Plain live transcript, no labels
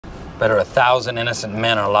Better 1,000 innocent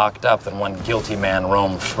men are locked up than one guilty man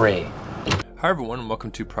roam free. Hi everyone, and welcome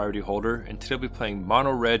to Priority Holder, and today we'll be playing Mono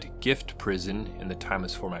Red Gift Prison in the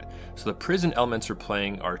Timeless format. So the prison elements we're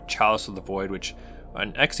playing are Chalice of the Void, which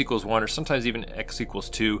on X equals 1 or sometimes even X equals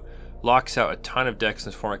 2 locks out a ton of decks in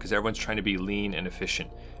this format because everyone's trying to be lean and efficient.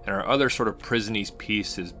 And our other sort of prison-y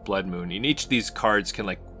piece is Blood Moon. And each of these cards can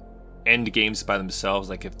like end games by themselves,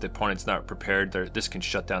 like if the opponent's not prepared, this can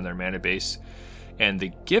shut down their mana base. And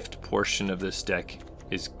the gift portion of this deck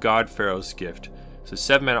is God-Pharaoh's Gift. So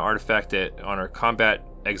 7 mana artifact that on our combat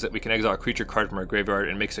exit we can exile a creature card from our graveyard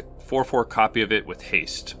and makes a 4/4 copy of it with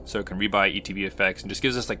haste. So it can rebuy ETB effects and just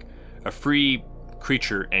gives us like a free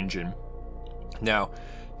creature engine. Now,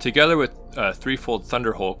 together with Threefold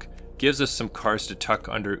Thunderhulk, gives us some cards to tuck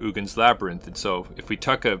under Ugin's Labyrinth. And so if we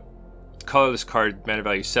tuck a colorless card, mana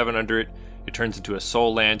value 7 under it, it turns into a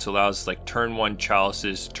soul land, so allows like turn 1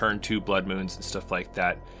 Chalices, turn 2 Blood Moons and stuff like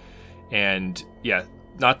that. And yeah,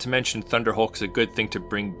 not to mention Thunderhulk is a good thing to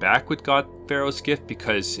bring back with God-Pharaoh's Gift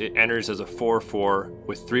because it enters as a 4/4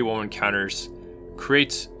 with 3 1/1 counters,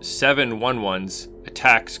 creates 7 1/1s,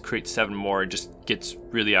 attacks, creates 7 more, and just gets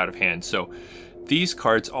really out of hand. So these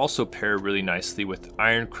cards also pair really nicely with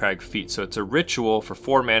Irencrag Feat. So it's a ritual for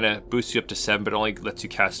 4 mana, boosts you up to 7, but only lets you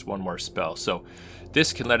cast 1 more spell. So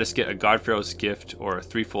this can let us get a God-Pharaoh's Gift or a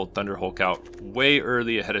Threefold Thunderhulk out way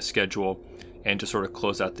early ahead of schedule and to sort of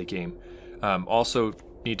close out the game. Also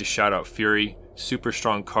need to shout out Fury, super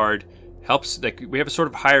strong card. Helps, like, we have a sort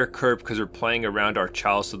of higher curve because we're playing around our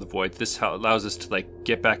Chalice of the Void. This allows us to like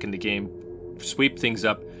get back in the game, sweep things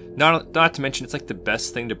up. Not to mention it's like the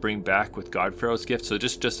best thing to bring back with God-Pharaoh's Gift, so it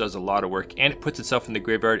just does a lot of work, and it puts itself in the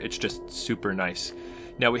graveyard. It's just super nice.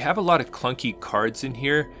 Now we have a lot of clunky cards in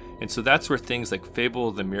here, and so that's where things like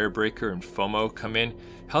Fable, the Mirror Breaker, and FOMO come in.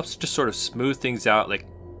 Helps just sort of smooth things out. Like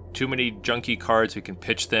too many junky cards, we can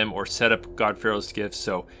pitch them or set up God-Pharaoh's Gifts.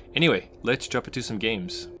 So anyway, let's jump into some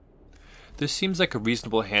games. This seems like a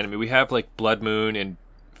reasonable hand. I mean, we have like Blood Moon and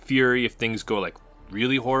Fury if things go like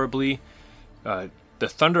really horribly. The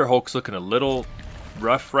Thunderhulk's looking a little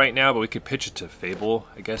rough right now, but we could pitch it to Fable,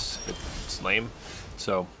 I guess. It's lame.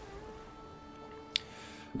 So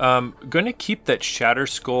gonna keep that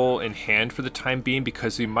Shatterskull in hand for the time being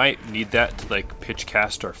because we might need that to like pitch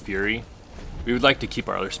cast our Fury. We would like to keep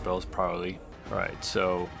our other spells probably. Alright,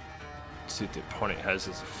 so let's see what the opponent has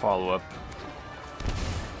as a follow-up.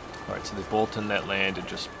 Alright, so they bolt in that land and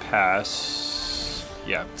just pass.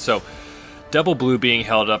 Yeah, so double blue being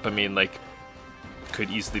held up, I mean, like, could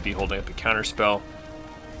easily be holding up a counter spell.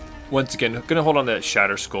 Once again, gonna hold on to that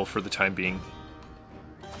Shatterskull for the time being.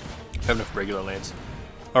 Have enough regular lands.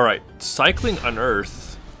 Alright, cycling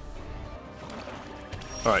Unearth.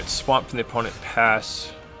 Alright, swamp from the opponent,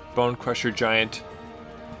 pass. Bonecrusher Giant.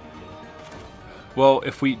 Well,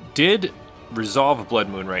 if we did resolve Blood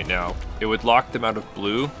Moon right now, it would lock them out of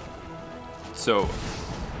blue. So,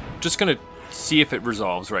 just gonna see if it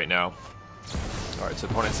resolves right now. Alright, so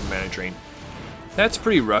opponent's in mana drain. That's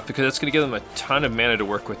pretty rough because that's gonna give them a ton of mana to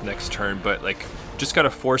work with next turn, but like, just gotta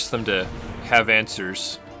force them to have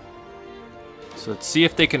answers. So let's see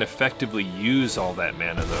if they can effectively use all that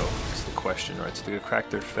mana though, is the question. Alright, so they're gonna crack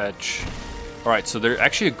their fetch. Alright, so they're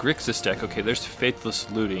actually a Grixis deck. Okay, there's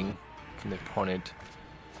Faithless Looting from the opponent.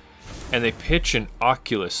 And they pitch an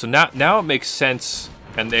Oculus. So now it makes sense,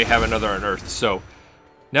 and they have another Unearth. So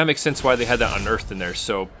now it makes sense why they had that Unearth in there.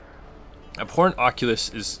 So Abhorrent Oculus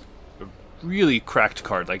is a really cracked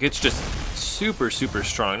card. Like, it's just super, super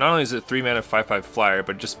strong. Not only is it 3 mana 5/5 flyer,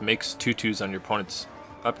 but it just makes 2/2s on your opponent's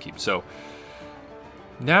upkeep. So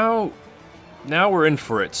now we're in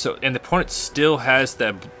for it. So, and the opponent still has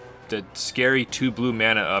the scary 2 blue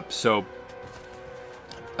mana up, so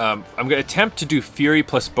I'm going to attempt to do Fury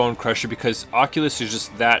plus Bonecrusher because Oculus is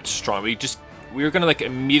just that strong. We're going to like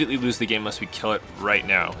immediately lose the game unless we kill it right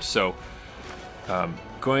now. So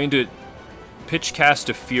going to pitch cast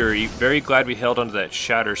a Fury. Very glad we held onto that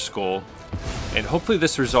Shatterskull, and hopefully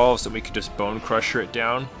this resolves and we can just Bonecrusher it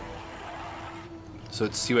down. So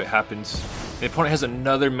let's see what happens. The opponent has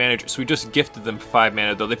another manager, so we just gifted them 5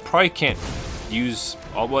 mana, though they probably can't use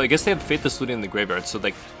all. Well, I guess they have Faithless Looting in the graveyard, so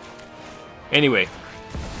like, anyway,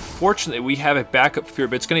 fortunately we have a backup Fury,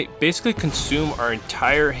 but it's going to basically consume our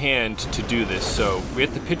entire hand to do this, so we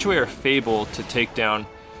have to pitch away our Fable to take down.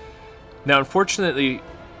 Now unfortunately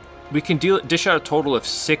we can dish out a total of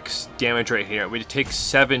 6 damage right here. We take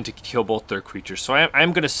 7 to kill both their creatures, so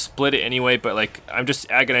I'm going to split it anyway, but like, I'm just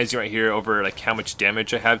agonizing right here over like how much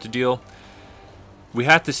damage I have to deal. We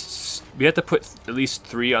have to put at least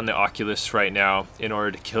 3 on the Oculus right now in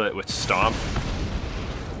order to kill it with Stomp.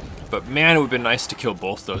 But man, it would have been nice to kill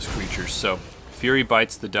both those creatures. So Fury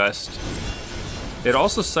bites the dust. It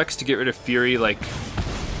also sucks to get rid of Fury like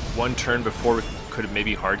one turn before we could have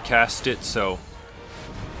maybe hard cast it, so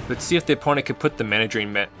let's see if the opponent can put the mana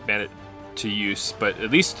drain mana to use, but at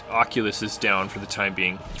least Oculus is down for the time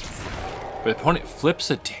being. But the opponent flips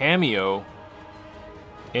a Tamiyo,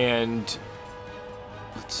 and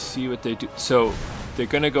let's see what they do. So they're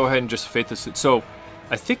gonna go ahead and just Faithless. So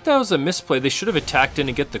I think that was a misplay. They should have attacked in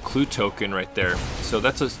and get the clue token right there. So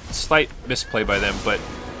that's a slight misplay by them, but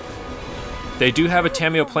they do have a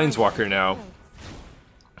Tamiyo Planeswalker now.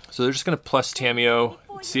 So they're just gonna plus Tamiyo,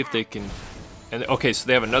 see if they can. And okay, so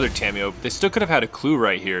they have another Tamiyo. They still could have had a clue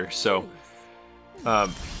right here. So,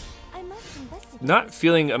 not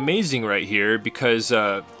feeling amazing right here because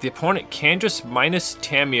the opponent can just minus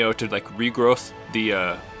Tamiyo to like regrowth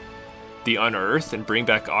the Unearth and bring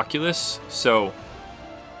back Oculus. So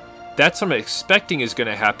that's what I'm expecting is going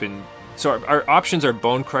to happen. So our options are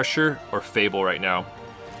Bonecrusher or Fable right now,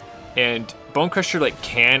 and Bonecrusher like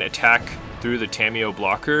can attack through the Tamiyo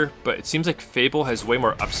blocker, but it seems like Fable has way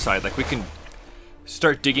more upside. Like we can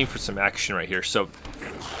start digging for some action right here. So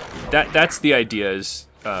that's the idea, is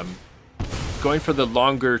going for the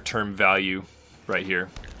longer term value right here.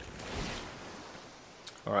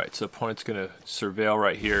 Alright, so opponent's gonna surveil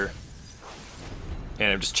right here.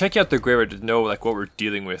 And I'm just checking out their graveyard to know like what we're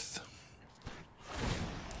dealing with.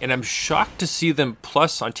 And I'm shocked to see them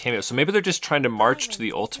plus on Tamiyo. So maybe they're just trying to march to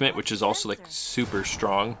the ultimate, which is also like super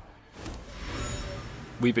strong.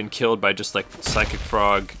 We've been killed by just like Psychic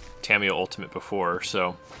Frog, Tamiyo ultimate before,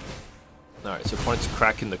 so. Alright, so opponent's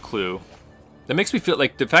cracking the clue. That makes me feel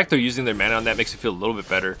like the fact they're using their mana on that makes me feel a little bit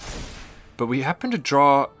better. But we happen to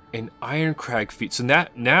draw an Irencrag feat. So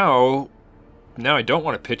now I don't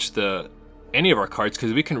want to pitch any of our cards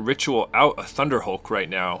because we can ritual out a Thunderhulk right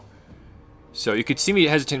now. So you could see me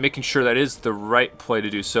hesitant making sure that is the right play to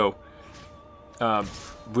do. So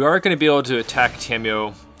we are going to be able to attack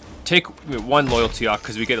Tamiyo, take one loyalty off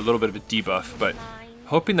because we get a little bit of a debuff, but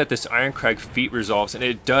hoping that this Irencrag feat resolves, and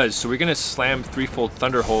it does. So we're going to slam Threefold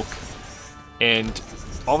Thunderhulk, and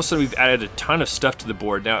all of a sudden we've added a ton of stuff to the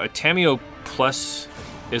board. Now a Tamiyo plus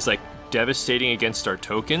is like devastating against our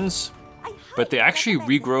tokens, but they actually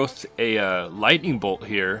regrowth a lightning bolt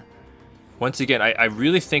here. Once again, I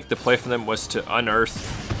really think the play for them was to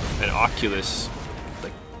unearth an Oculus,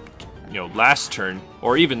 like, you know, last turn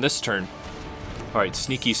or even this turn. All right,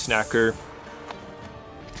 sneaky snacker,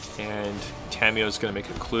 and Tamiyo's gonna make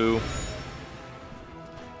a clue.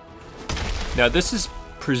 Now this is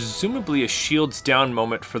presumably a shields down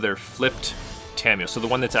moment for their flipped Tamiyo, so the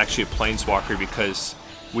one that's actually a planeswalker, because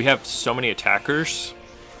we have so many attackers.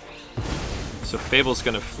 So Fable's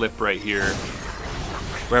gonna flip right here.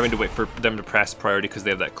 We're having to wait for them to press priority because they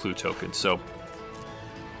have that clue token. So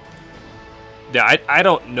yeah, I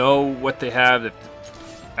don't know what they have.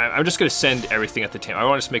 I'm just gonna send everything at the Tamiyo. I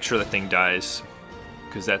want to make sure that thing dies,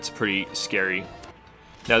 because that's pretty scary.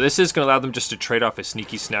 Now this is going to allow them just to trade off a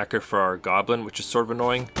sneaky snacker for our goblin, which is sort of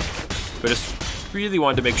annoying. But just really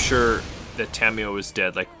wanted to make sure that Tamiyo was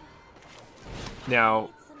dead. Like,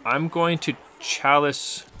 now I'm going to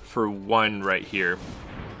Chalice for 1 right here.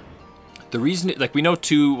 The reason, like, we know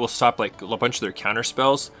 2 will stop like a bunch of their counter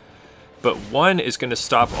spells, but 1 is going to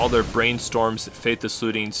stop all their brainstorms, Faithless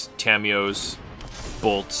Lootings, Tamiyos,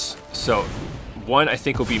 bolts. So 1 I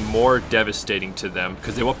think will be more devastating to them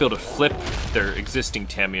because they won't be able to flip their existing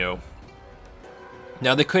Tamiyo.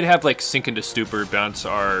 Now they could have like Sink into Stupor, bounce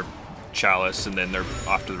our Chalice, and then they're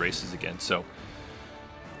off to the races again. So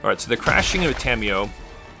alright, so they're crashing into Tamiyo,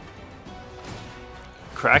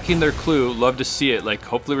 cracking their clue. Love to see it. Like,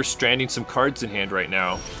 hopefully we're stranding some cards in hand right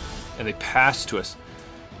now, and they pass to us.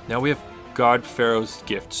 Now we have God-Pharaoh's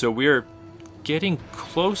Gift, so we're getting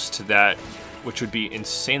close to that, which would be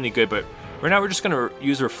insanely good. But right now we're just going to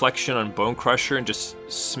use Reflection on Bonecrusher and just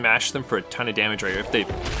smash them for a ton of damage right here if they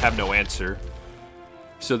have no answer.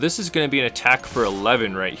 So this is going to be an attack for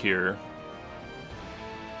 11 right here.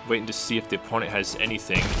 Waiting to see if the opponent has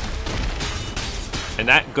anything. And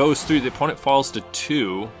that goes through. The opponent falls to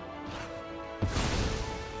 2.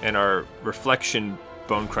 And our Reflection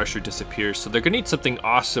Bonecrusher disappears. So they're going to need something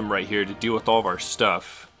awesome right here to deal with all of our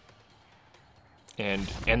stuff. And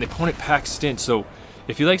the opponent packs it in. So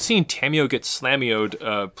if you like seeing Tamiyo get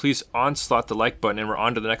slamioed, please onslaught the like button, and we're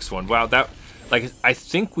on to the next one. Wow, that, like, I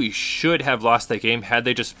think we should have lost that game had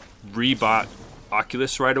they just rebought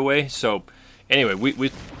Oculus right away. So anyway,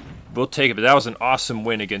 we'll take it. But that was an awesome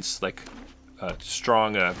win against like a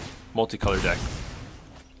strong multicolor deck.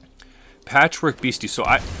 Patchwork Beastie. So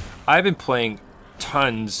I've been playing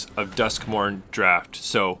tons of Duskmourn Draft.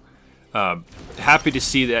 So happy to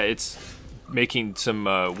see that it's making some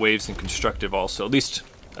waves in constructive also, at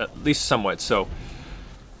least somewhat. So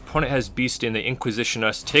opponent has Beast in, they Inquisition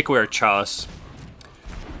us, take away our Chalice,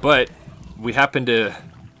 but we happen to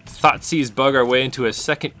Thoughtseize bug our way into a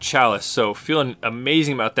second Chalice, so feeling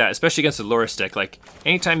amazing about that, especially against the Loris deck. Like,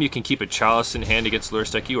 anytime you can keep a Chalice in hand against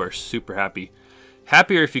Loris deck, you are super happy.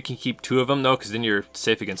 Happier if you can keep 2 of them though, because then you're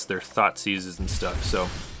safe against their Thoughtseizes and stuff. So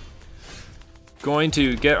going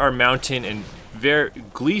to get our Mountain and very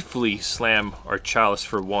gleefully slam our Chalice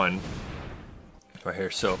for 1 right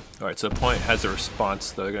here. So alright, so the opponent has a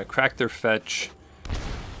response though. They're gonna crack their fetch,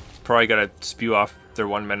 probably gotta spew off their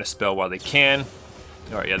 1 mana spell while they can.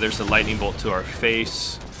 Alright, yeah, there's a lightning bolt to our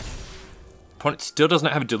face. Opponent still does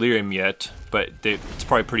not have a Delirium yet, but it's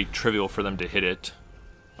probably pretty trivial for them to hit it.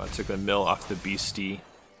 I took a mill off the Beastie.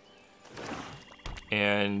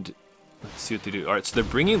 And let's see what they do. Alright, so they're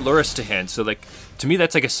bringing Loris to hand. So, like, to me,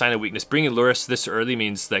 that's like a sign of weakness. Bringing Loris this early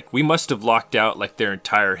means, like, we must have locked out, like, their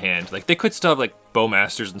entire hand. Like, they could still have, like,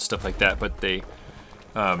 Bowmasters and stuff like that, but they,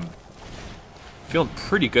 feeling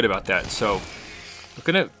pretty good about that. So we're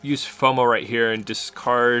gonna use FOMO right here and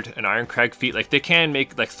discard an Irencrag feat. Like, they can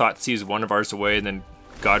make, like, Thoughtseize 1 of ours away and then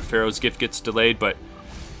God-Pharaoh's gift gets delayed, but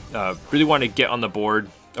really want to get on the board.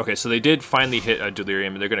 Okay, so they did finally hit a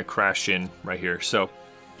Delirium and they're gonna crash in right here. So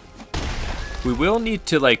we will need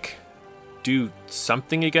to, like, do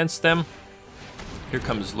something against them. Here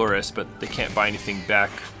comes Loris, but they can't buy anything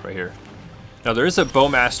back right here. Now there is a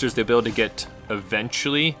Bowmasters they'll be able to get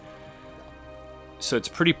eventually, so it's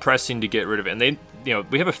pretty pressing to get rid of it. And they, you know,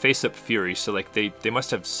 we have a face-up Fury, so like they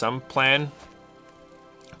must have some plan.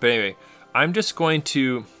 But anyway, I'm just going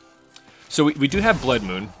to. So we do have Blood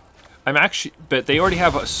Moon. I'm actually, but they already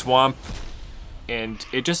have a Swamp, and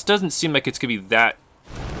it just doesn't seem like it's gonna be that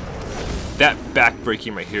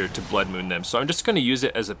backbreaking right here to Blood Moon them. So I'm just gonna use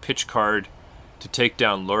it as a pitch card to take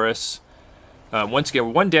down Loris. Once again,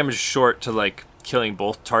 we're 1 damage short to, like, killing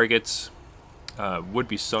both targets. Would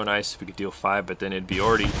be so nice if we could deal 5, but then it'd be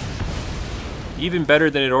already even better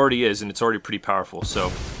than it already is, and it's already pretty powerful.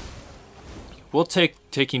 So we'll take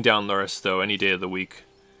taking down Loris though any day of the week.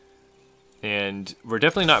 And we're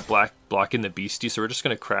definitely not blocking the Beastie, so we're just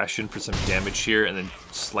gonna crash in for some damage here and then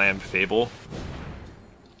slam Fable.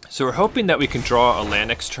 So we're hoping that we can draw a land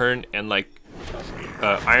next turn and, like,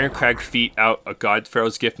 Irencrag feat out a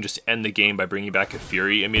God-Pharaoh's gift and just end the game by bringing back a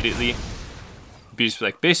Fury immediately. Be just,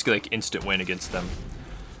 like, basically like instant win against them.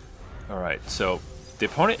 Alright, so the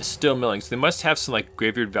opponent is still milling, so they must have some, like,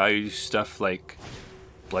 graveyard value stuff like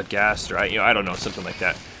Bloodghast or I don't know, something like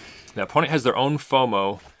that. The opponent has their own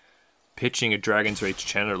FOMO, pitching a Dragon's Rage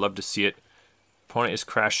Channel. I'd love to see it. Opponent is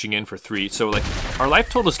crashing in for 3, so, like, our life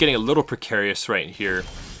total is getting a little precarious right here.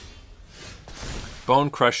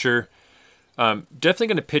 Bonecrusher. Definitely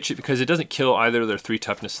going to pitch it because it doesn't kill either of their 3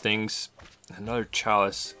 toughness things. Another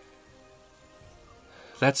Chalice.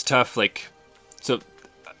 That's tough. Like, so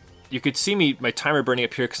you could see my timer burning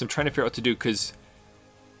up here because I'm trying to figure out what to do, because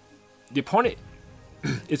the opponent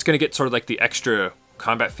is going to get sort of like the extra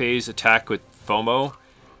combat phase attack with FOMO.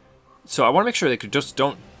 So I want to make sure they just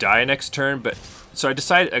don't die next turn. But so I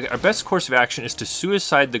decided our best course of action is to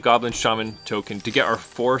suicide the Goblin Shaman token to get our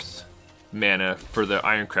 4th mana for the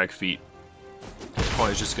Irencrag feat. The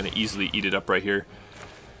opponent is just going to easily eat it up right here.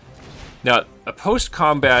 Now, a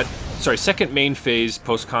post-combat, sorry, second main phase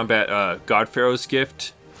post-combat God-Pharaoh's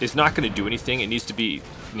gift is not going to do anything. It needs to be,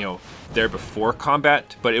 you know, there before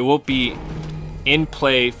combat, but it will be in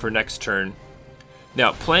play for next turn.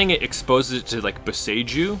 Now, playing it exposes it to, like,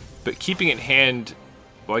 Boseiju, but keeping it in hand,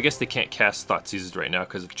 well, I guess they can't cast Thoughtseizes right now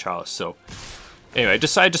because of Chalice. So, anyway, I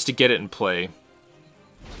decided just to get it in play.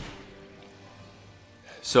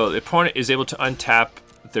 So the opponent is able to untap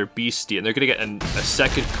their Beastie, and they're going to get a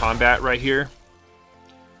second combat right here.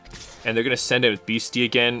 And they're going to send it with Beastie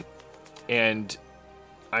again. And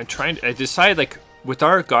I decided, like, with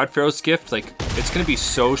our God-Pharaoh's gift, like, it's going to be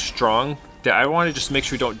so strong that I want to just make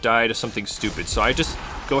sure we don't die to something stupid. So I just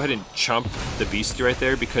go ahead and chump the Beastie right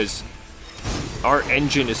there because our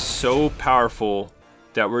engine is so powerful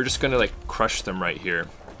that we're just going to, like, crush them right here.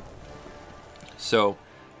 So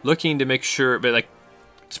looking to make sure, but, like,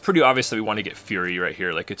 it's pretty obvious that we want to get Fury right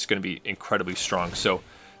here. Like, it's going to be incredibly strong. So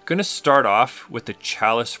going to start off with the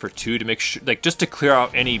Chalice for 2 to make sure, like, just to clear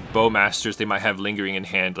out any Bowmasters they might have lingering in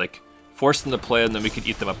hand. Like, force them to play, and then we can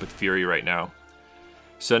eat them up with Fury right now.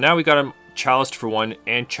 So now we got them Chaliced for 1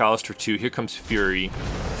 and Chaliced for 2. Here comes Fury.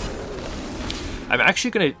 I'm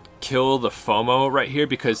actually going to kill the FOMO right here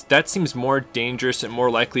because that seems more dangerous and more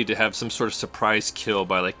likely to have some sort of surprise kill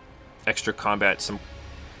by, like, extra combat, some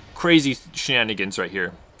crazy shenanigans right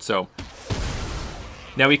here. So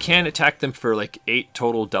Now we can attack them for like 8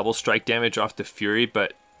 total double strike damage off the Fury,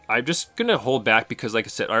 but I'm just going to hold back because, like I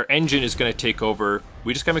said, our engine is going to take over.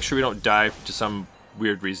 We just got to make sure we don't die to some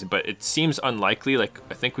weird reason, but it seems unlikely. Like,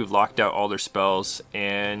 I think we've locked out all their spells,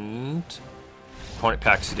 and opponent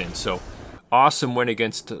packs it in. So, awesome win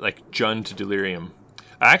against, like, Jund Delirium.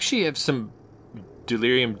 I actually have some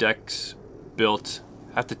Delirium decks built.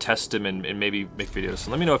 I have to test them and maybe make videos.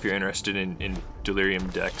 So let me know if you're interested in Delirium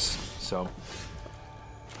decks. So,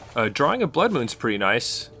 drawing a Blood Moon's pretty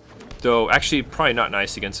nice. Though, actually, probably not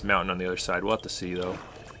nice against Mountain on the other side. We'll have to see, though.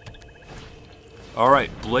 Alright,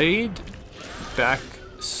 Blade, back,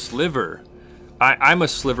 Sliver. I'm a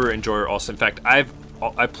Sliver enjoyer also. In fact, I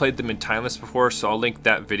played them in Timeless before, so I'll link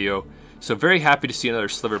that video. So, very happy to see another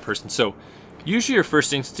Sliver person. So, usually your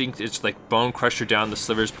first instinct is like Bonecrusher down the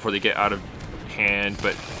Slivers before they get out of hand,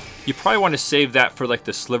 but you probably want to save that for like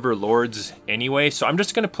the Sliver Lords anyway. So, I'm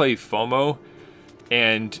just going to play FOMO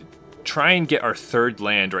and try and get our 3rd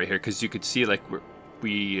land right here, because you could see like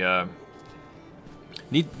we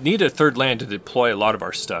need a 3rd land to deploy a lot of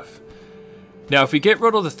our stuff. Now if we get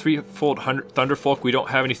rid of the Threefold Thunderhulk, we don't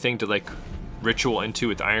have anything to like ritual into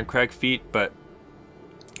with Irencrag feat, but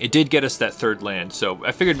it did get us that 3rd land, so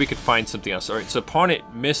I figured we could find something else. Alright, so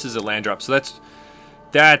opponent misses a land drop, so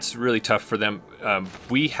that's really tough for them.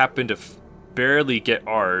 We happen to barely get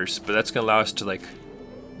ours, but that's going to allow us to like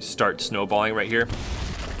start snowballing right here.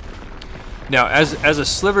 Now, as a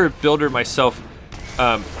Sliver builder myself,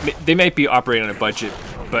 they might be operating on a budget,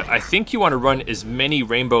 but I think you want to run as many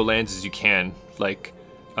rainbow lands as you can, like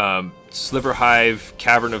Sliver Hive,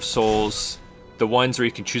 Cavern of Souls, the ones where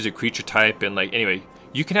you can choose a creature type, and like anyway,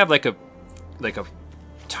 you can have like a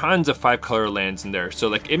tons of 5-color lands in there. So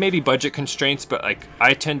like it may be budget constraints, but like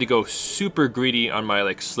I tend to go super greedy on my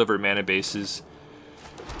like Sliver mana bases,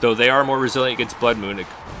 though they are more resilient against Blood Moon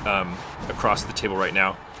across the table right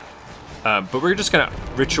now. But we're just gonna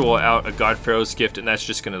ritual out a God-Pharaoh's gift, and that's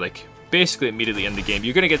just gonna like basically immediately end the game.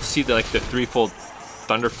 You're gonna get to see the Threefold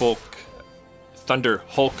Thunderhulk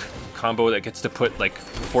combo that gets to put like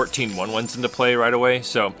 14 1/1s into play right away.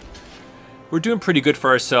 So we're doing pretty good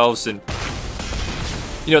for ourselves, and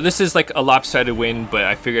you know, this is like a lopsided win, but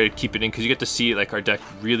I figured I'd keep it in because you get to see like our deck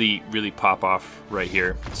really pop off right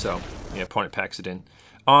here. So yeah, opponent packs it in.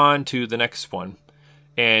 On to the next one,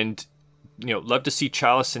 and you know, love to see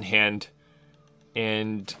Chalice in hand,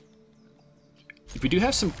 and we do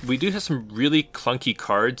have some really clunky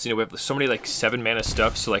cards. You know, we have so many like 7-mana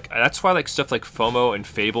stuff, so like that's why like stuff like FOMO and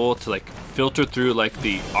Fable to like filter through like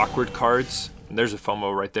the awkward cards. And there's a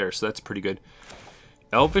FOMO right there, so that's pretty good.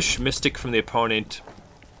 Elvish Mystic from the opponent,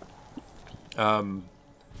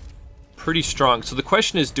 pretty strong. So the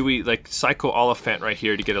question is, do we like cycle Oliphaunt right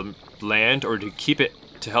here to get a land, or to keep it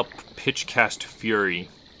to help pitch cast Fury?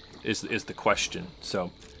 Is the question.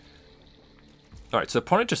 So, all right. So the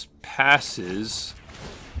opponent just passes.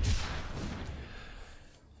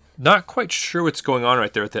 Not quite sure what's going on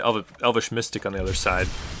right there with the Elvish Mystic on the other side.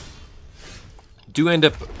 Do end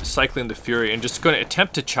up cycling the Fury and just going to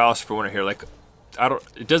attempt to Chalice for winner here. Like,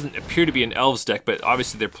 it doesn't appear to be an Elves deck, but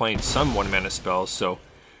obviously they're playing some 1-mana spells, so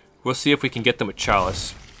we'll see if we can get them with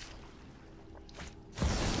Chalice.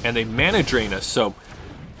 And they mana drain us, so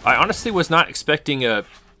I honestly was not expecting an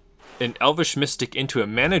Elvish Mystic into a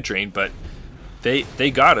mana drain, but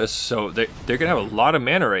they got us, so they're gonna have a lot of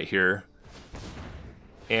mana right here.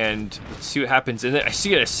 And let's see what happens. And then I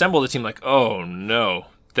see it assemble the team like, oh no,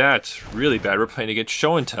 that's really bad. We're playing against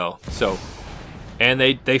Show and Tell. So, and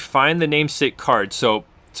they find the namesake card. So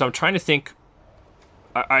I'm trying to think.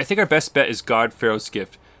 I think our best bet is God-Pharaoh's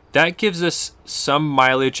Gift. That gives us some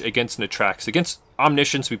mileage against an Atraxa. Against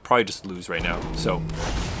Omniscience, we probably just lose right now. So, all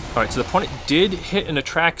right. So the opponent did hit an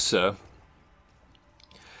Atraxa.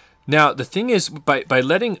 Now the thing is, by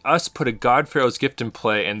letting us put a God-Pharaoh's Gift in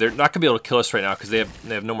play, and they're not gonna be able to kill us right now because they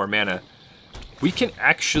have no more mana, we can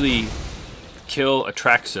actually kill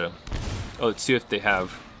Atraxa. Oh, let's see if they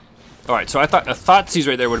have. All right, so I thought a Thoughtseize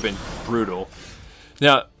right there would have been brutal.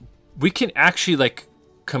 Now we can actually like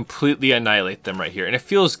completely annihilate them right here, and it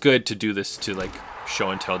feels good to do this to like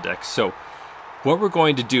Show and Tell decks. So what we're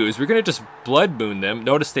going to do is we're going to just Blood Moon them.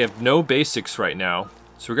 Notice they have no basics right now,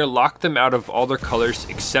 so we're going to lock them out of all their colors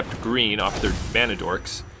except green off their mana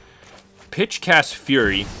dorks. Pitch cast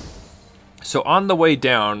Fury. So on the way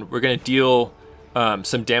down, we're going to deal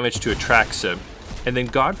some damage to Atraxa, and then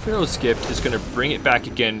God-Pharaoh's Gift is going to bring it back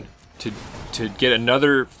again to get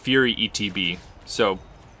another Fury ETB. So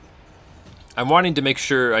I'm wanting to make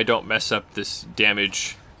sure I don't mess up this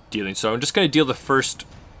damage dealing. So I'm just going to deal the first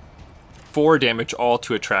 4 damage all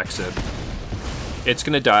to Atraxa. It's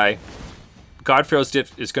going to die. God-Pharaoh's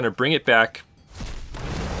Gift is going to bring it back.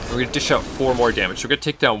 We're going to dish out 4 more damage. We're going to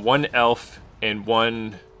take down 1 elf and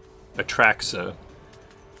 1 Atraxa.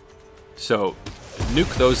 So,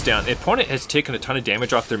 nuke those down. The opponent has taken a ton of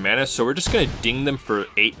damage off their mana, so we're just going to ding them for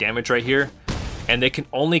 8 damage right here. And they can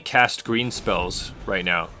only cast green spells right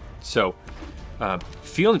now. So,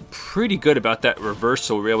 feeling pretty good about that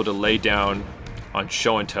reversal we're able to lay down on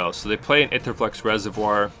Show and Tell. So they play an Aetherflux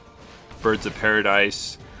Reservoir, Birds of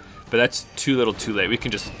Paradise, but that's too little too late. We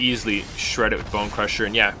can just easily shred it with Bonecrusher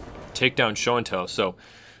and yeah, take down Show and Tell. So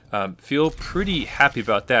feel pretty happy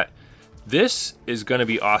about that. This is going to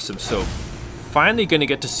be awesome. So finally going to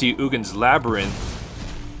get to see Ugin's Labyrinth.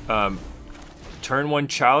 Turn 1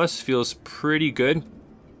 Chalice feels pretty good.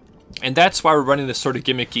 And that's why we're running this sort of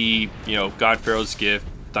gimmicky, you know, God-Pharaoh's Gift,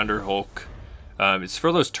 Thunderhulk. It's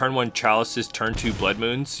for those turn 1 Chalices, turn 2 Blood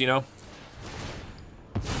Moons, you know.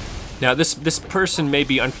 Now this person may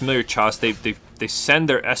be unfamiliar with Chalice. They send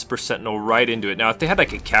their Esper Sentinel right into it. Now if they had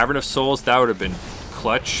like a Cavern of Souls, that would have been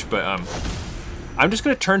clutch. But I'm just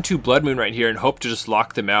gonna turn 2 Blood Moon right here and hope to just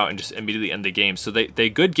lock them out and just immediately end the game. So they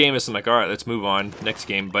good game us. I'm like, all right, let's move on next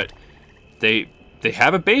game. But they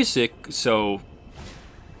have a basic, so.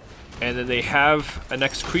 And then they have a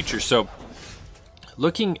next creature. So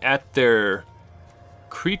looking at their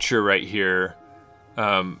creature right here,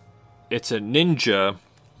 it's a ninja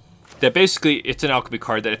that basically, it's an alchemy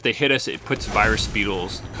card that if they hit us, it puts virus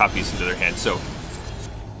beetles copies into their hand. So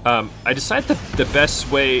I decided the best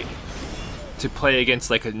way to play against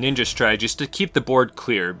like a ninja strategy is to keep the board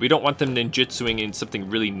clear. We don't want them ninjutsuing in something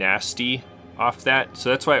really nasty off that. So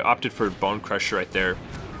that's why I opted for Bonecrusher right there.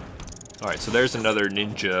 All right, so there's another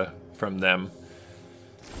ninja from them.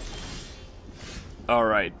 All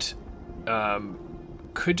right,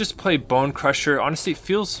 could just play Bonecrusher. Honestly, it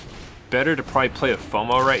feels better to probably play a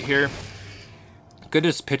FOMO right here. Could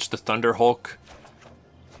just pitch the Thunderhulk,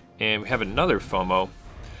 and we have another FOMO.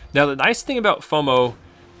 Now the nice thing about FOMO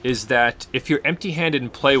is that if you're empty-handed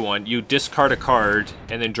and play one, you discard a card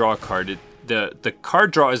and then draw a card. The card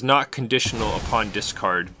draw is not conditional upon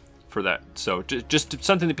discard for that, so just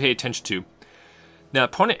something to pay attention to. Now,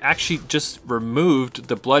 opponent actually just removed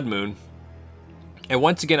the Blood Moon. And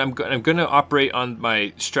once again, I'm going to operate on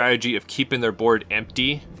my strategy of keeping their board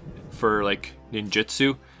empty for, like,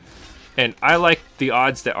 ninjutsu. And I like the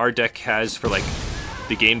odds that our deck has for, like,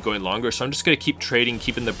 the game going longer. So I'm just going to keep trading,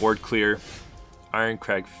 keeping the board clear.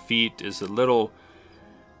 Irencrag Feet is a little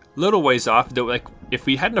ways off. Though, like, if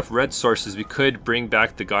we had enough red sources, we could bring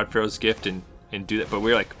back the God-Pharaoh's Gift and do that. But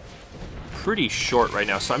we're, like, pretty short right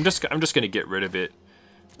now. So I'm just going to get rid of it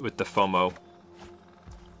with the FOMO.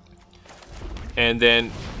 And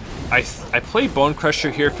then I play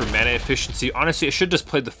Bonecrusher here for mana efficiency. Honestly, I should just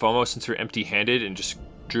play the FOMO since we're empty-handed and just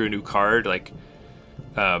drew a new card. Like,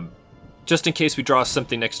 just in case we draw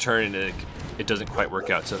something next turn and it doesn't quite work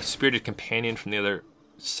out. So Spirited Companion from the other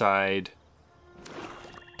side.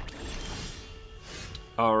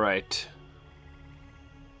 All right.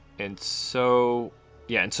 And so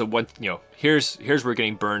yeah, and so one, you know, here's we're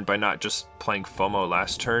getting burned by not just playing FOMO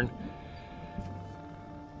last turn.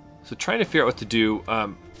 So trying to figure out what to do.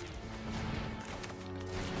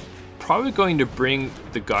 Probably going to bring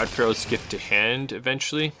the God-Pharaoh's Gift to hand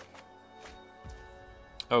eventually.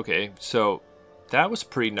 Okay, so that was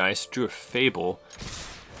pretty nice. Drew a Fable.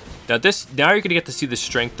 Now you're gonna get to see the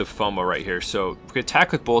strength of FOMO right here. So if we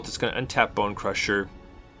attack with Bolt, it's gonna untap Bonecrusher.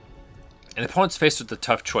 And the opponent's faced with a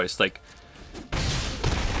tough choice. Like,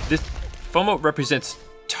 this FOMO represents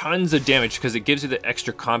tons of damage because it gives you the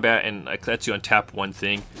extra combat and like lets you untap one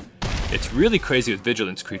thing. It's really crazy with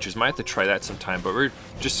Vigilance creatures. Might have to try that sometime, but we're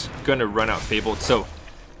just gonna run out Fable. So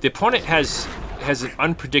the opponent has an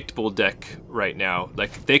unpredictable deck right now.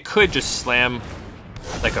 Like, they could just slam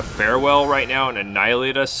like a Farewell right now and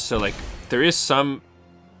annihilate us. So like, there is some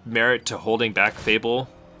merit to holding back Fable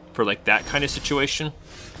for like that kind of situation.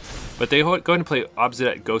 But they go ahead and play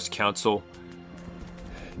Obsidian Ghost Council.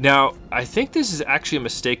 Now, I think this is actually a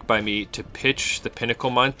mistake by me to pitch the Pinnacle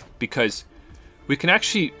Monk, because we can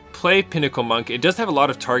actually play Pinnacle Monk. It does have a lot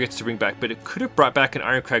of targets to bring back, but it could have brought back an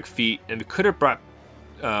Irencrag Feet, and it could have brought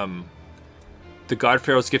the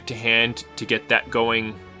God-Pharaoh's Gift to hand to get that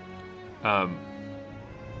going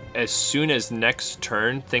as soon as next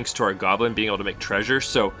turn, thanks to our Goblin being able to make treasure.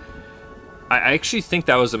 So I actually think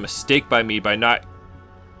that was a mistake by me by not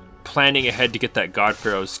planning ahead to get that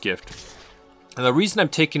God-Pharaoh's Gift. And the reason I'm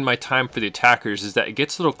taking my time for the attackers is that it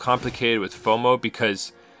gets a little complicated with FOMO,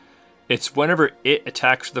 because it's whenever it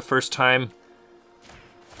attacks for the first time.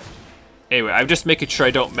 Anyway, I'm just making sure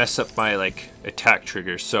I don't mess up my like attack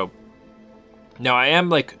triggers. So now I am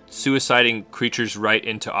like suiciding creatures right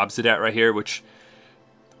into Obsidian right here, which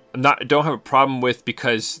don't have a problem with,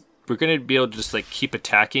 because we're going to be able to just like keep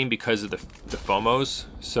attacking because of the FOMOs.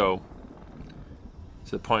 So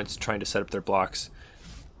the opponent's trying to set up their blocks.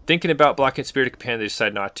 Thinking about blocking Spirited Companion, they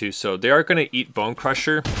decide not to. So they are going to eat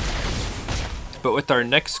Bonecrusher. But with our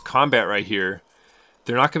next combat right here,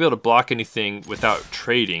 they're not going to be able to block anything without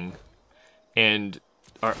trading. And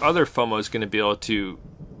our other FOMO is going to be able to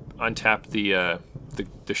untap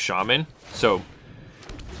the Shaman. So,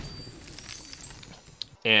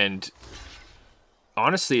 and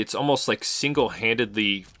honestly, it's almost like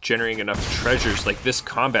single-handedly generating enough treasures like this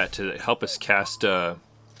combat to help us cast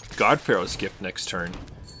God-Pharaoh's Gift next turn.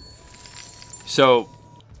 So,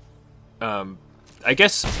 I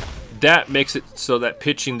guess that makes it so that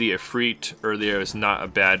pitching the Ifrit earlier is not a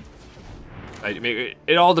bad...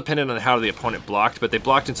 it all depended on how the opponent blocked, but they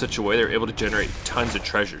blocked in such a way they were able to generate tons of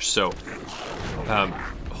treasures. So,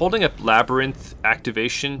 holding up Labyrinth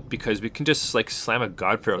activation, because we can just like slam a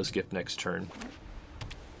God-Pharaoh's Gift next turn.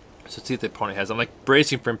 So let's see what the opponent has. I'm like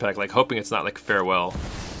bracing for impact, like hoping it's not like Farewell.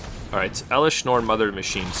 Alright, it's Elesh Norn, Mother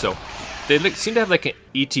Machine. So they seem to have like an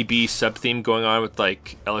ETB sub-theme going on with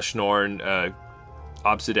like Elesh Norn,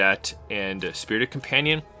 Obsidat, and Spirited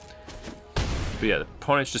Companion. But yeah, the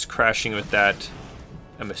opponent's just crashing with that.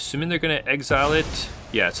 I'm assuming they're going to exile it.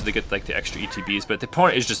 Yeah, so they get like the extra ETBs, but the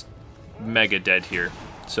opponent is just mega dead here.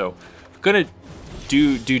 So I'm going to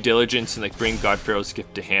do due diligence and like bring God-Pharaoh's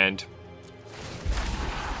Gift to hand.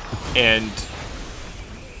 And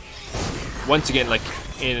once again, like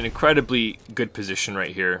in an incredibly good position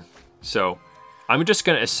right here. So I'm just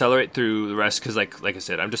going to accelerate through the rest because like I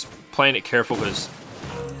said, I'm just playing it careful because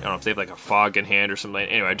I don't know if they have like a fog in hand or something.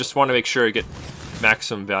 Anyway, I just want to make sure I get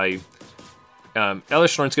maximum value.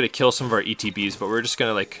 Elesh Norn's going to kill some of our ETBs, but we're just going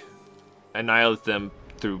to like annihilate them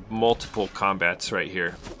through multiple combats right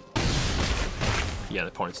here. Yeah, the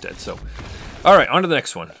opponent's dead. So, all right, on to the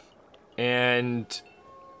next one. And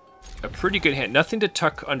a pretty good hand. Nothing to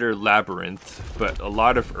tuck under Labyrinth, but a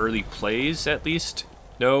lot of early plays at least.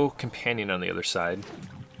 No companion on the other side.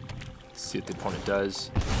 Let's see what the opponent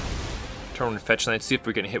does. Turn one to fetch land. See if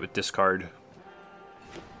we're getting hit with discard.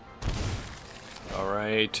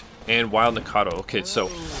 Alright. And Wild Nikado. Okay, so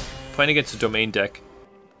playing against a domain deck,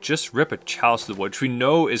 just rip a Chalice of the Void, which we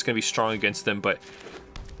know is going to be strong against them, but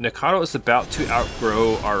Nikado is about to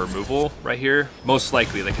outgrow our removal right here. Most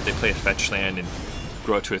likely, like if they play a fetch land and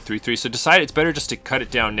grow it to a 3/3. So decide it's better just to cut it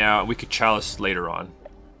down now, and we could Chalice later on.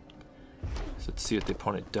 So let's see what the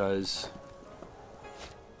opponent does.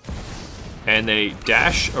 And they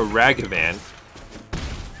dash a Ragavan,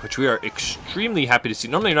 which we are extremely happy to see.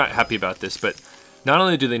 Normally you're not happy about this, but not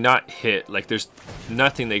only do they not hit, like there's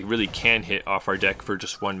nothing they really can hit off our deck for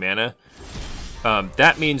just 1 mana.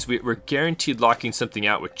 That means we're guaranteed locking something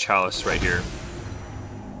out with Chalice right here.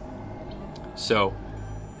 So,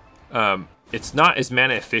 it's not as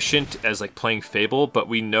mana efficient as like playing Fable, but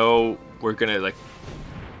we know we're gonna like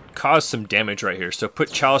cause some damage right here. So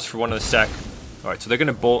put Chalice for 1 on the stack. Alright, so they're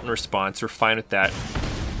gonna bolt in response. We're fine with that.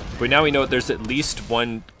 But now we know there's at least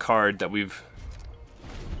 1 card that we've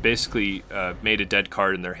basically made a dead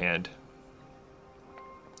card in their hand.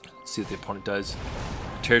 Let's see what the opponent does.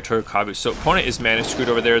 Territorial Kabu. So opponent is mana screwed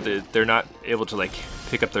over there. They're not able to like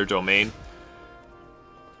pick up their domain.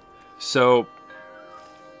 So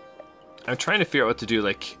I'm trying to figure out what to do.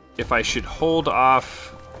 Like if I should hold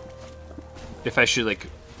off, if I should like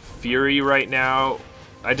Fury right now.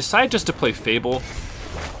 I decided just to play Fable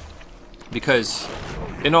because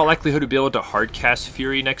in all likelihood we'd be able to hardcast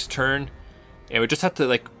Fury next turn, and we just have to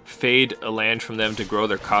like fade a land from them to grow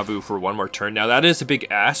their Kabu for 1 more turn. Now that is a big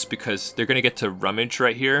ask because they're gonna get to Rummage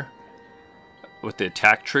right here with the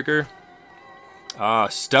attack trigger.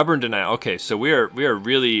 Stubborn Denial. Okay, so we are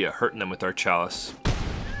really hurting them with our Chalice.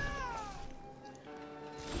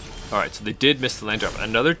 Alright, so they did miss the land drop.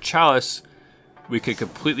 Another Chalice, we could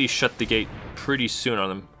completely shut the gate pretty soon on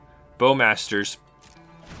them. Bowmasters.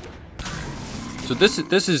 So this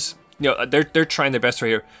is you know, they're trying their best right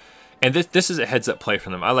here. And this is a heads up play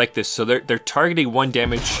from them. I like this. So they're targeting 1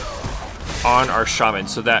 damage on our Shaman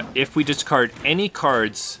so that if we discard any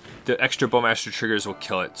cards, the extra Bowmaster triggers will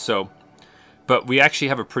kill it. So, but we actually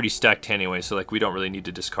have a pretty stacked hand anyway, so like we don't really need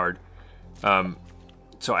to discard.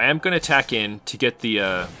 So I am going to attack in to get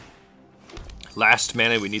the last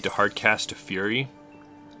mana we need to hardcast a Fury.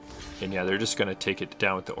 And yeah, they're just going to take it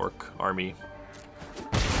down with the Orc army.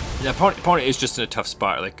 And the opponent is just in a tough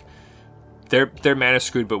spot. Like they're mana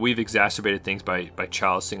screwed, but we've exacerbated things by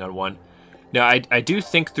chalicing on 1. Now I do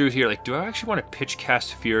think through here, like, do I actually want to pitch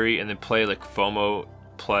cast Fury and then play like FOMO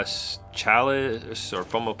plus Chalice or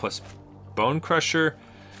FOMO plus Bonecrusher?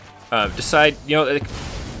 Decide, you know, like,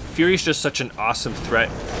 Fury's just such an awesome threat.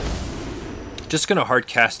 Just gonna hard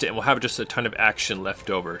cast it, and we'll have just a ton of action left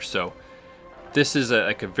over. So this is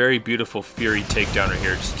like a very beautiful Fury takedown right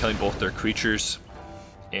here, just killing both their creatures,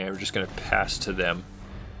 and we're just gonna pass to them.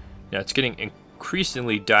 Now it's getting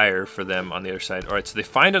increasingly dire for them on the other side. All right, so they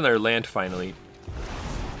find on their land finally.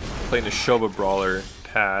 Playing the Shova Brawler,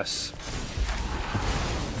 pass.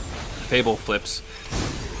 Fable flips.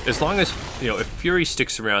 As long as, you know, if Fury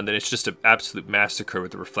sticks around, then it's just an absolute massacre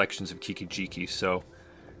with the reflections of Kiki-Jiki. So,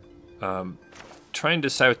 trying to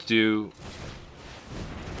decide what to do.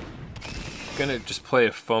 Gonna just play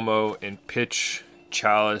a FOMO and pitch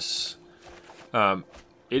Chalice.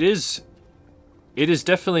 It is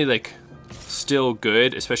definitely like still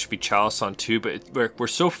good, especially if you Chalice on 2, but we're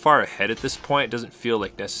so far ahead at this point, it doesn't feel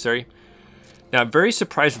like necessary. Now I'm very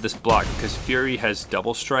surprised with this block because Fury has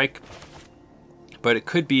double strike, but it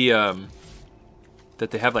could be that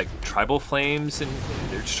they have like tribal flames and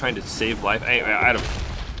they're just trying to save life. I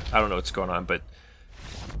don't know what's going on, but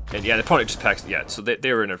and yeah, the opponent just packs. Yeah, so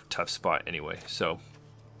they were in a tough spot anyway. So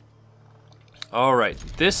all right,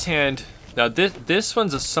 this hand. Now this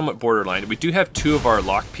one's a somewhat borderline. We do have 2 of our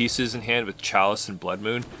lock pieces in hand with Chalice and Blood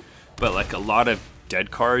Moon, but like a lot of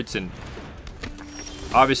dead cards and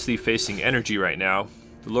obviously facing energy right now,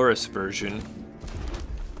 the Loris version.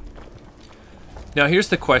 Now here's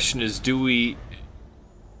the question: is do we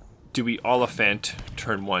Oliphaunt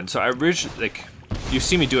turn 1? So I originally, like, you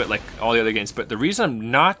see me do it like all the other games, but the reason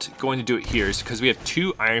I'm not going to do it here is because we have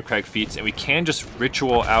 2 Irencrag feats and we can just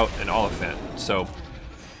ritual out an Oliphaunt. So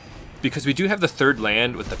because we do have the 3rd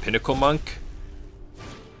land with the Pinnacle Monk.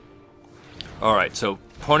 Alright, so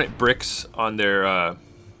opponent bricks on their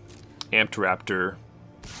Amped Raptor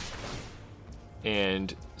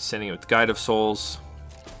and sending it with Guide of Souls.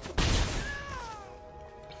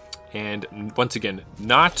 And once again,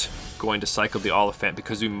 not going to cycle the Oliphaunt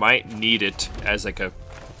because we might need it as like a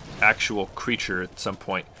actual creature at some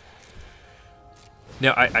point.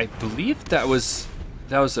 Now I believe that was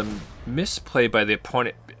a misplay by the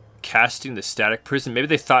opponent casting the Static Prison. Maybe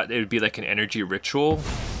they thought it would be like an energy ritual,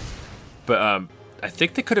 but I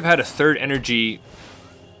think they could have had a 3rd energy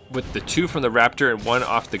with the 2 from the Raptor and 1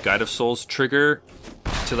 off the Guide of Souls trigger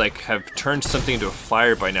to like have turned something into a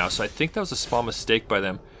flyer by now. So I think that was a small mistake by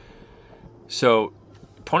them. So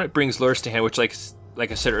opponent brings Lurrus to hand, which like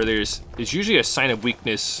I said earlier is usually a sign of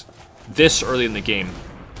weakness this early in the game.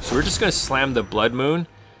 So we're just gonna slam the Blood Moon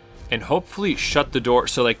and hopefully shut the door.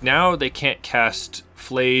 So like now they can't cast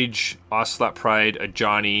Flage, Ocelot Pride, a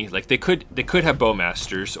Johnny. Like they could have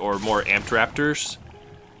Bowmasters or more Amped Raptors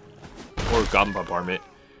or Goblin Bombardment.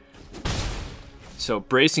 So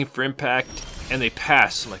bracing for impact, and they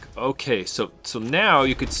pass. I'm like, okay, so now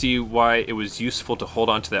you could see why it was useful to hold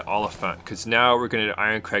on to that Oliphaunt, because now we're going to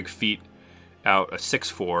Irencrag feat out a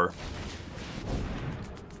 6/4.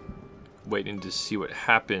 Waiting to see what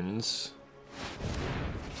happens.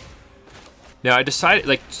 Now I decided,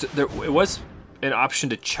 like, it was an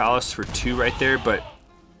option to Chalice for 2 right there, but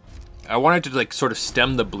I wanted to like sort of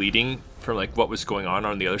stem the bleeding from like what was going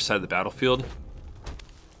on the other side of the battlefield.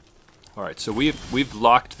 All right, so we've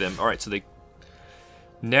locked them. All right, so they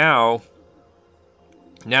now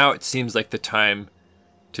it seems like the time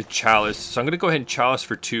to Chalice. So I'm gonna go ahead and Chalice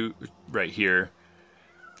for 2 right here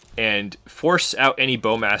and force out any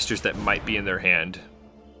Bowmasters that might be in their hand.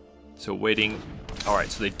 So waiting. All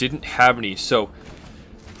right, so they didn't have any. So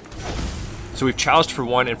we've Chaliced for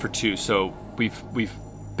 1 and for 2. So we've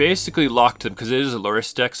basically locked them because it is a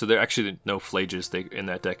Lurrus deck. So there are actually no Flages in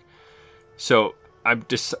that deck. So I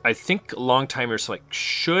think long timers like,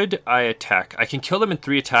 should I attack? I can kill them in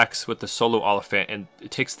 3 attacks with the solo Oliphaunt, and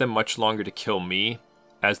it takes them much longer to kill me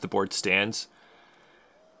as the board stands.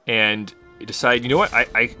 And I decide, you know what?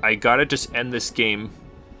 I gotta just end this game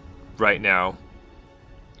right now.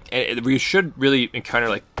 And we should really encounter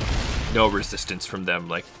like no resistance from them,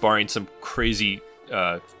 like barring some crazy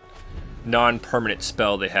non-permanent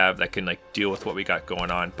spell they have that can like deal with what we got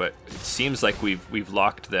going on. But it seems like we've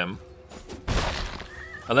locked them.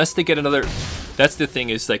 Unless they get another, that's the thing,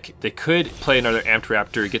 is like they could play another Amped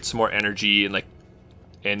Raptor, get some more energy, and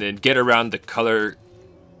then get around the color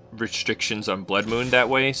restrictions on Blood Moon that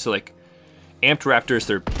way. So like Amped Raptors,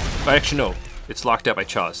 actually no, it's locked out by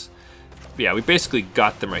Chalice. But yeah, we basically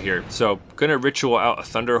got them right here. So gonna ritual out a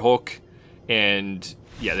Thunderhulk, and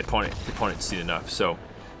yeah, the opponent's seen enough. So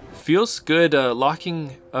feels good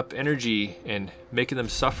locking up energy and making them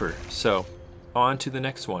suffer. So on to the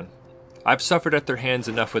next one. I've suffered at their hands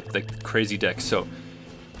enough with the crazy deck, so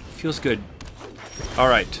feels good. All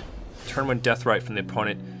right, turn 1 Deathrite from the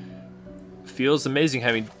opponent. Feels amazing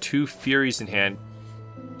having 2 Furies in hand.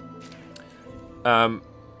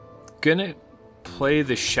 gonna play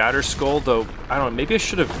the Shatterskull, though. I don't know, maybe I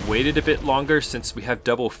should have waited a bit longer since we have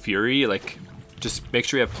double Fury. Like, just make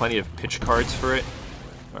sure we have plenty of pitch cards for it.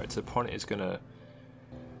 Alright, so the opponent is gonna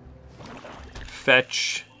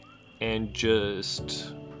fetch and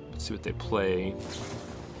just, let's see what they play.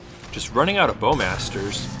 Just running out of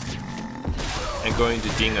Bowmasters and going to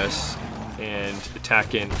ding us and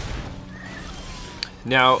attack in.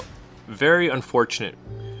 Now, very unfortunate.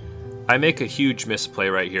 I make a huge misplay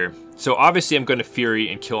right here. So obviously I'm going to Fury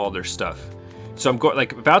and kill all their stuff. So I'm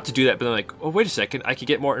like about to do that, but then like, oh wait a second, I could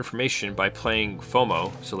get more information by playing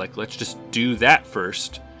FOMO. So like, let's just do that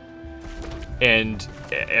first. And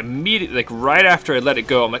immediately, like right after I let it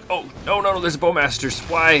go, I'm like, oh no, there's Bowmasters.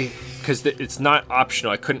 Why? Because it's not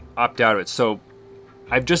optional. I couldn't opt out of it. So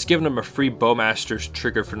I've just given them a free Bowmasters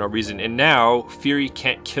trigger for no reason, and now Fury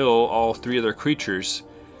can't kill all 3 of their creatures.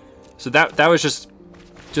 So that was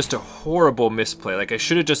just a horrible misplay. Like I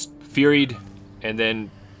should have just Furied and then,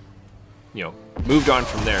 you know, moved on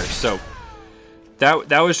from there. So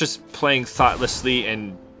that was just playing thoughtlessly,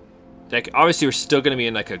 and like obviously we're still going to be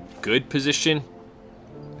in like a good position.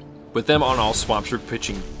 With them on all swamps, we're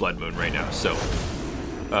pitching Blood Moon right now. So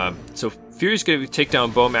Fury's going to take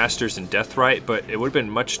down Bowmasters and Deathrite, but it would have been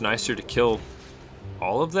much nicer to kill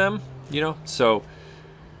all of them, you know? So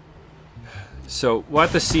we'll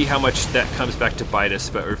have to see how much that comes back to bite us,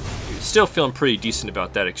 but we're still feeling pretty decent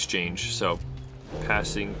about that exchange. So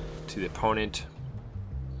passing to the opponent.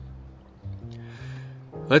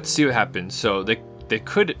 Let's see what happens. So they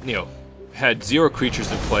could, you know, had 0 creatures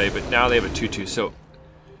in play, but now they have a 2/2. So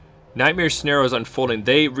Nightmare Snarrow is unfolding.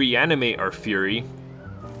 They reanimate our Fury.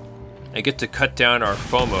 I get to cut down our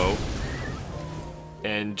FOMO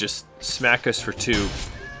and just smack us for 2.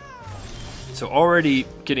 So already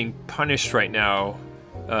getting punished right now.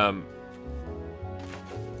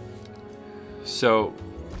 So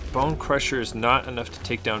Bonecrusher is not enough to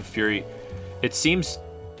take down Fury. It seems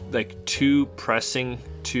like too pressing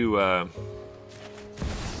to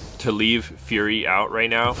leave Fury out right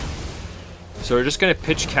now. So we're just gonna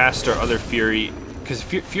pitch cast our other Fury, because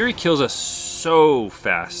Fury kills us so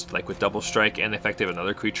fast, like with double strike and the fact they have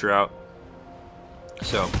another creature out.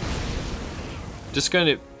 So just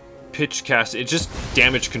gonna pitch cast. It's just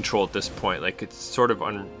damage control at this point. Like it's sort of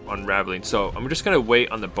unraveling. So I'm just gonna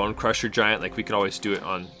wait on the Bonecrusher Giant, like we can always do it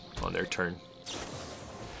on their turn.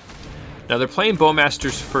 Now they're playing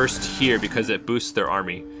Bowmasters first here because it boosts their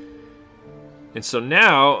army. And so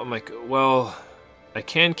now I'm like, well, I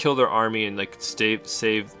can kill their army and like save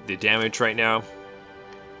the damage right now.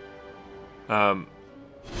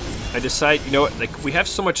 I decide, you know what, like we have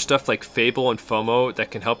so much stuff like Fable and FOMO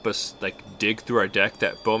that can help us like dig through our deck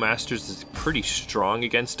that Bowmasters is pretty strong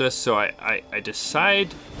against us. So I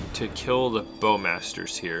decide to kill the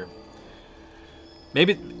Bowmasters here.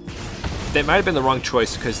 Maybe that might have been the wrong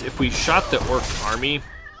choice, because if we shot the Orc army,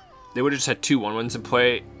 they would have just had 2 1/1s in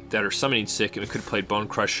play that are summoning sick, and we could have played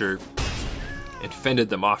Bonecrusher and fended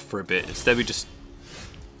them off for a bit. Instead we just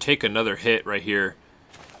take another hit right here,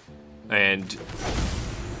 and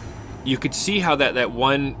you could see how that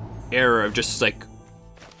one error of just like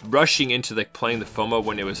rushing into like playing the FOMO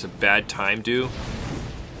when it was a bad time due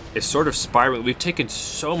is sort of spiraling. We've taken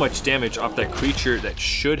so much damage off that creature that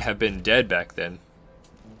should have been dead back then.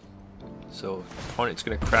 So opponent's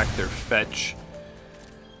gonna crack their fetch,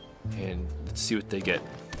 and let's see what they get.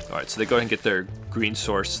 Alright, so they go ahead and get their green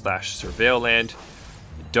source / surveil land.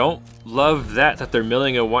 Don't love that they're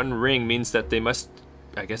milling a 1 ring means that they must,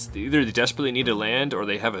 I guess, either they desperately need a land or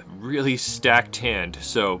they have a really stacked hand.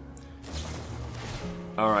 So,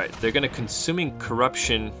 alright, they're going to Consuming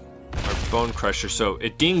Corruption our Bonecrusher. So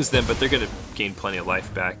it dings them, but they're going to gain plenty of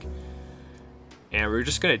life back. And we're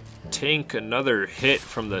just going to tank another hit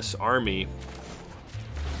from this army.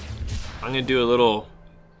 I'm going to do a little,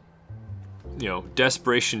 you know,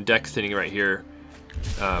 desperation deck thinning right here.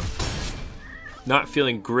 Not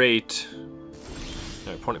feeling great.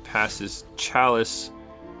 My opponent passes Chalice.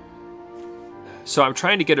 So I'm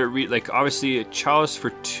trying to get a like obviously a Chalice for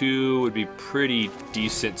 2 would be pretty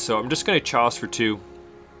decent. So I'm just gonna Chalice for 2.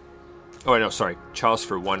 Oh no, sorry, Chalice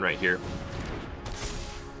for 1 right here.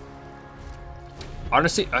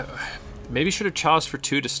 Honestly, maybe should have Chalice for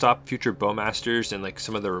 2 to stop future Bowmasters and like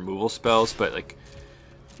some of the removal spells, but like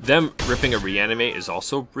them ripping a reanimate is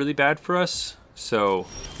also really bad for us. So,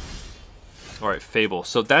 alright, Fable.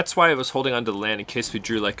 So that's why I was holding on to the land in case we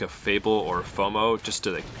drew like a Fable or a FOMO, just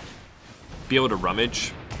to like be able to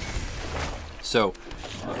rummage. So,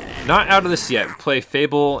 not out of this yet. Play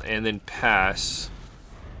Fable and then pass.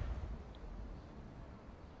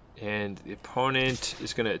 And the opponent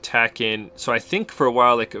is going to attack in. So I think for a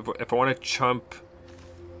while, like if I want to chump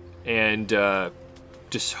and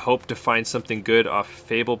just hope to find something good off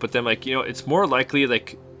Fable. But then, like, you know, it's more likely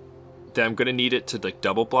like that I'm gonna need it to like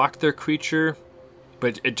double block their creature,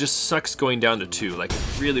 but it just sucks going down to 2. Like,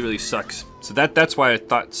 it really, really sucks. So that's why I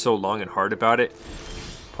thought so long and hard about it.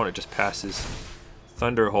 Opponent just passes.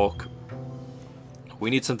 Thunderhulk. We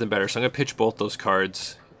need something better, so I'm gonna pitch both those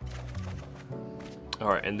cards. All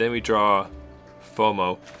right, and then we draw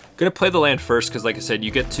FOMO. Gonna play the land first because, like I said,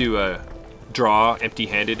 you get to draw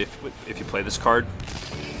empty-handed if you play this card.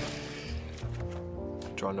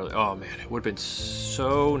 Draw another. Oh man, it would have been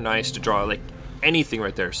so nice to draw like anything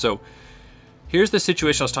right there. So here's the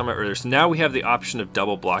situation I was talking about earlier. So now we have the option of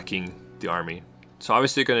double blocking the army. So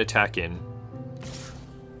obviously they're going to attack in.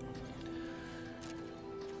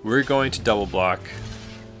 We're going to double block.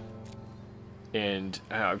 And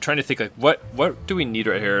I'm trying to think, like, what do we need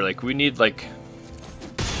right here? Like, we need, like,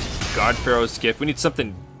 God-Pharaoh's gift. We need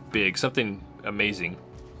something big, something amazing.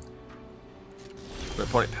 Our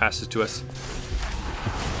opponent passes to us.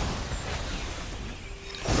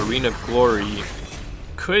 Arena of Glory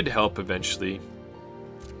could help eventually.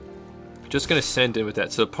 Just going to send in with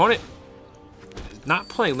that. So the opponent is not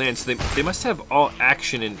playing lands, so they must have all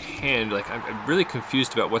action in hand. Like, I'm really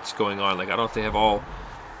confused about what's going on. Like, I don't know if they have all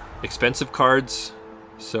expensive cards.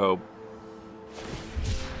 So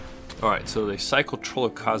alright, so they cycle Troll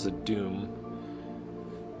of Khazad-dûm.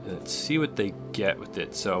 Let's see what they get with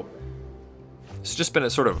it. So it's just been a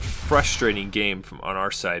sort of frustrating game on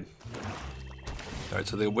our side. Alright,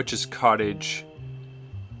 so the Witch's Cottage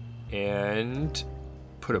and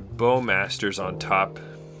put a Bowmaster's on top.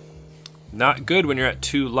 Not good when you're at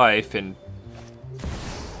 2 life, and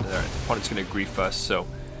alright, the opponent's gonna grief us, so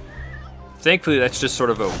thankfully that's just sort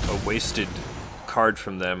of a wasted card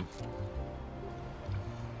from them.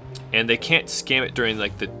 And they can't scam it during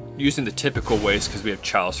like using the typical ways because we have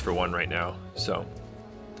Chalice for 1 right now. So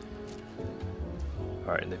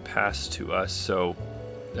alright, and they pass to us, so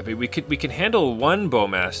I mean we can handle 1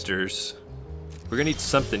 Bowmasters. We're gonna need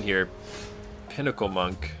something here. Pinnacle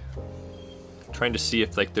Monk. Trying to see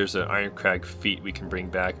if like there's an Irencrag feat we can bring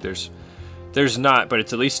back. There's not, but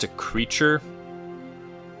it's at least a creature.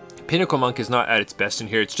 Pinnacle Monk is not at its best in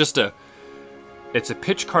here. It's a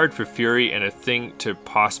pitch card for Fury and a thing to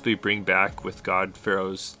possibly bring back with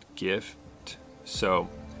God-Pharaoh's gift. So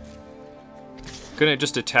gonna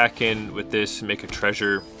just attack in with this and make a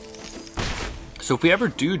treasure. So if we ever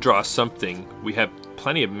do draw something, we have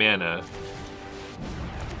plenty of mana.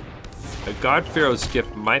 A God-Pharaoh's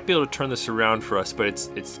gift might be able to turn this around for us, but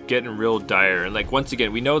it's getting real dire. And like once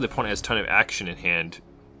again, we know the opponent has a ton of action in hand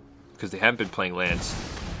because they haven't been playing lands.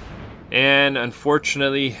 And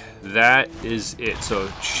unfortunately, that is it. So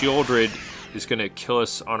Shieldred is going to kill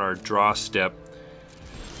us on our draw step.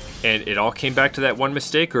 And it all came back to that one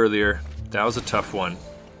mistake earlier. That was a tough one.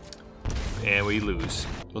 And we lose.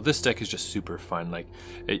 Well, this deck is just super fun. Like,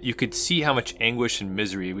 you could see how much anguish and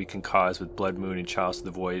misery we can cause with Blood Moon and Chalice of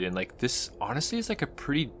the Void. And like, this honestly is like a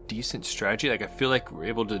pretty decent strategy. Like, I feel like we're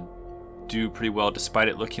able to do pretty well despite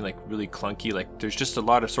it looking like really clunky. Like, there's just a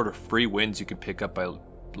lot of sort of free wins you can pick up by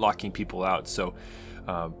locking people out. So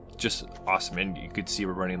just awesome. And you could see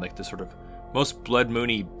we're running like the sort of most Blood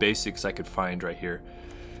Moony basics I could find right here.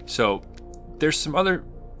 So there's a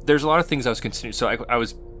lot of things I was considering. So I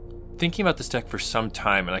was thinking about this deck for some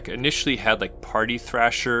time, and like initially had like Party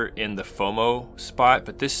Thrasher in the FOMO spot,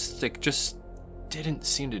 but this like just didn't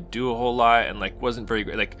seem to do a whole lot and like wasn't very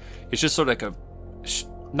great. Like, it's just sort of like a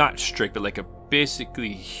not strict, but like a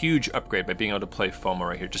basically huge upgrade by being able to play FOMO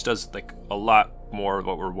right here. Just does like a lot more of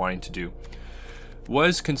what we're wanting to do.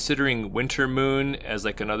 Was considering Winter Moon as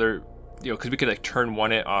like another, because we could like turn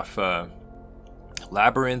 1 it off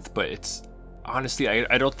Labyrinth, but it's honestly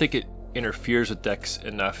I don't think it interferes with decks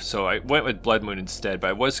enough, so I went with Blood Moon instead. But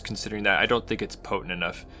I was considering that. I don't think it's potent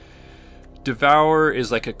enough. Devour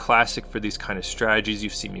is like a classic for these kind of strategies.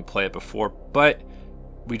 You've seen me play it before, but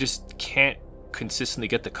we just can't consistently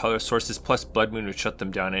get the color sources. Plus Blood Moon would shut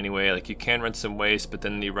them down anyway. Like, you can run some waste, but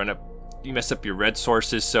then you mess up your red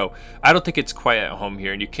sources. So I don't think it's quite at home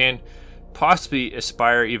here, and you can possibly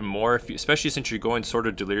aspire even more, especially since you're going sort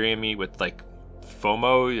of delirium-y with like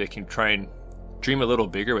FOMO. You can try and dream a little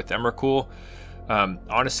bigger with Emrakul.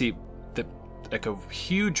 Honestly, like a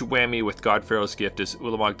huge whammy with God-Pharaoh's gift is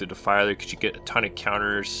Ulamog the Defiler, because you get a ton of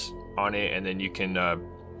counters on it, and then you can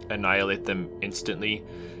annihilate them instantly.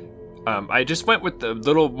 I just went with the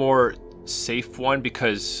little more safe one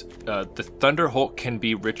because the Thunderhulk can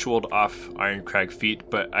be ritualed off Irencrag feat,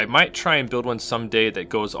 but I might try and build one someday that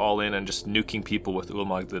goes all in on just nuking people with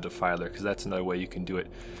Ulamog the Defiler, because that's another way you can do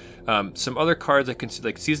it. Some other cards I can see,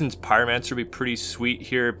 like Season's Pyromancer would be pretty sweet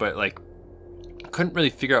here, but like couldn't really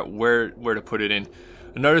figure out where to put it in.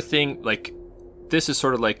 Another thing, like, this is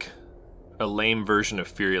sort of like a lame version of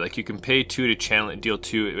Fury. Like, you can pay 2 to channel it and deal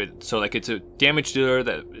 2. So like, it's a damage dealer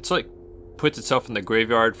that it's like puts itself in the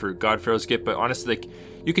graveyard for God-Pharaoh's gift. But honestly, like,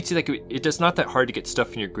 you can see like it's not that hard to get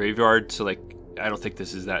stuff in your graveyard. So like, I don't think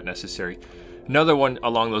this is that necessary. Another one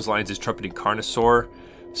along those lines is Trumpeting Carnosaur.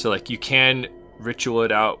 So like, you can ritual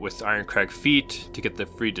it out with Irencrag Feet to get the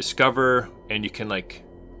free discover, and you can like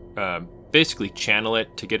basically channel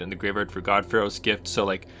it to get in the graveyard for God-Pharaoh's gift. So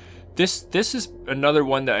like, this is another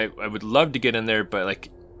one that I would love to get in there, but like,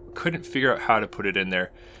 couldn't figure out how to put it in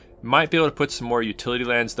there. Might be able to put some more utility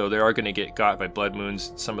lands, though they are going to get got by Blood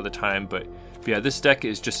Moons some of the time. But yeah, this deck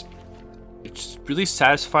is just, it's really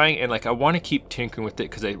satisfying, and like, I want to keep tinkering with it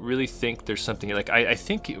because I really think there's something like, I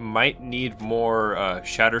think it might need more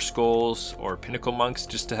Shatterskulls or Pinnacle Monks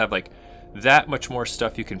just to have like that much more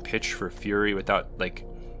stuff you can pitch for Fury without like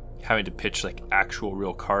having to pitch like actual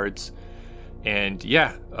real cards. And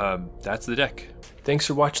yeah, that's the deck. Thanks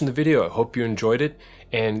for watching the video. I hope you enjoyed it.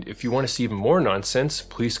 And if you want to see even more nonsense,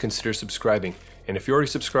 please consider subscribing. And if you're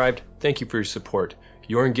already subscribed, thank you for your support.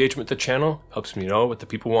 Your engagement with the channel helps me know what the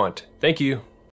people want. Thank you.